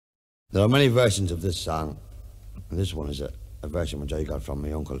There are many versions of this song, and this one is a version which I got from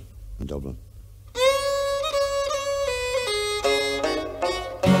my uncle in Dublin.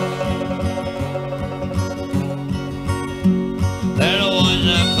 There was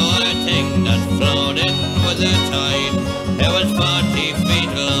a Courtin that flowed in with the tide. It was 40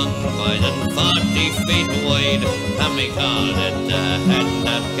 feet long, boys, and 40 feet wide, and we called it the head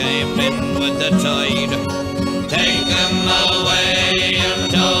that came in with the tide. Take 'em away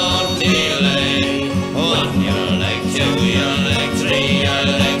and don't delay. One your leg, two your leg, three your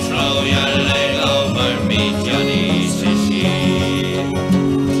leg, throw your leg over me, Johnny, says she.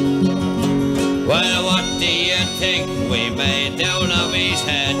 Well, what do you think we made down of his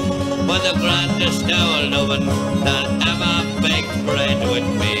head? But the grandest old oven that ever baked bread with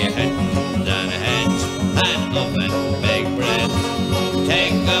me hands and heads and oven baked bread.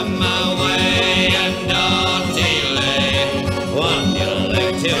 Take 'em away and don't delay. One your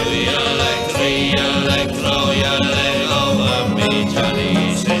leg, two your leg, three your leg, throw your leg over me, Johnny,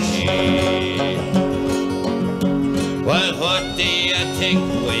 says she. Well, what do you think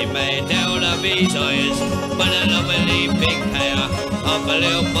we made out of his eyes? But a lovely big pair of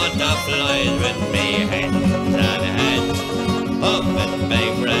blue butterflies with me hands and heads up and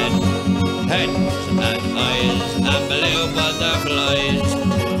baked bread. Heads and eyes and blue butterflies.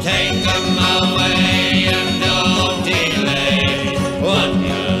 Take 'em away and don't delay. One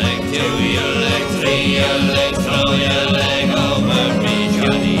your leg, two your leg, three your leg, throw your leg over me,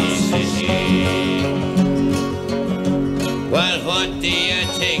 Johnny, says she. Well, what do you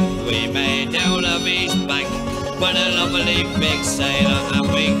think we made out of his back? But a lovely big sailor, and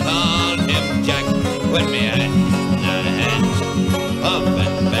we called him Jack. With me hands and heads up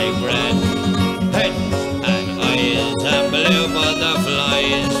and baked bread. Heads and eyes and blue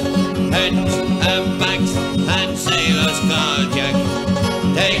butterflies. Heads and backs and sailors called Jack.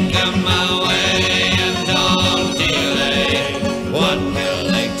 Take 'em away and don't delay. One your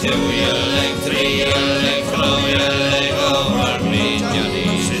leg, two your leg, three your leg, throw your leg over me, Johnny,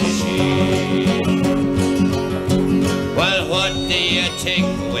 says she. Well, what do you think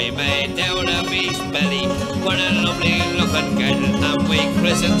we made out of his belly? What a lovely looking girl, and we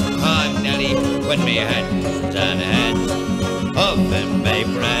christened her Nelly. With me hands and heads up and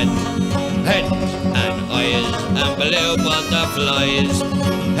baked bread. Heads and eyes and blue butterflies.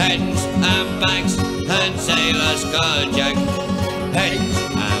 Heads and backs and sailors called Jack. Heads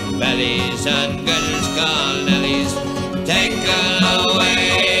and bellies and girls called Nellies. Take her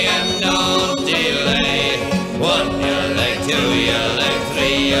away and don't delay. One your leg, two your leg,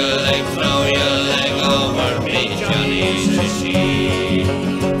 three your leg, throw your leg over me, Johnny, says she.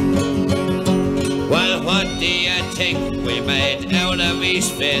 Well, what do you think we made out of his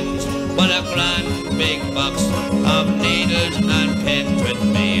fins? But a grand big box of needles and pins with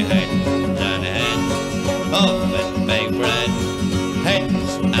me hands and heads up and baked bread.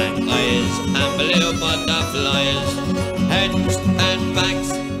 Heads and eyes and blue butterflies. Heads and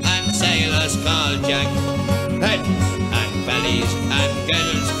backs and sailors called Jack. Heads and bellies and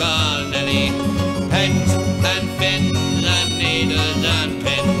girls called Nelly. Heads and fins and needles and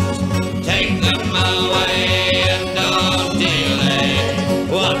pins. Take 'em away and don't delay.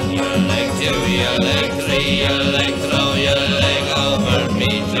 One your leg, two your leg, three your leg, throw your leg over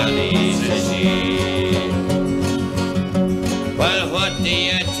me, Johnny, says she. Well, what do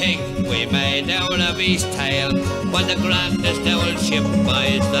you think we made out of his tail? But the grandest old ship,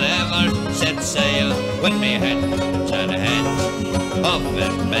 boys, that ever set sail. With me heads and heads up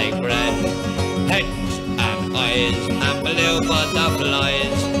and baked bread. Heads and eyes and blue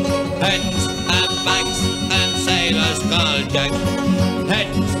butterflies. Heads and backs and sailors called Jack.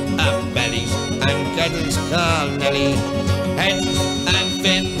 Heads and bellies and girls called Nelly. Heads and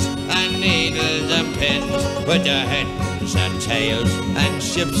fins and needles and pins. With their heads and tails and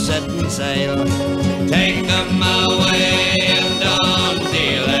ships setting sail. Take 'em away and don't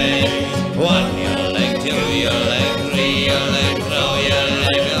delay. One your leg, two your leg, three your leg, throw your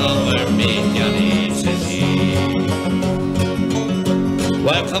leg over me, Johnny, says he.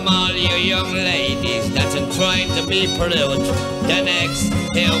 Welcome all you young ladies that's trying to be prude. The next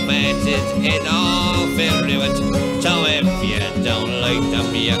humate it all will ruin. So if you don't like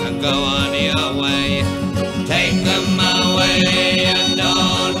them, you can go on your way. Take 'em away and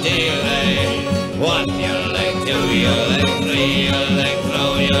don't delay. One your leg, two your leg, three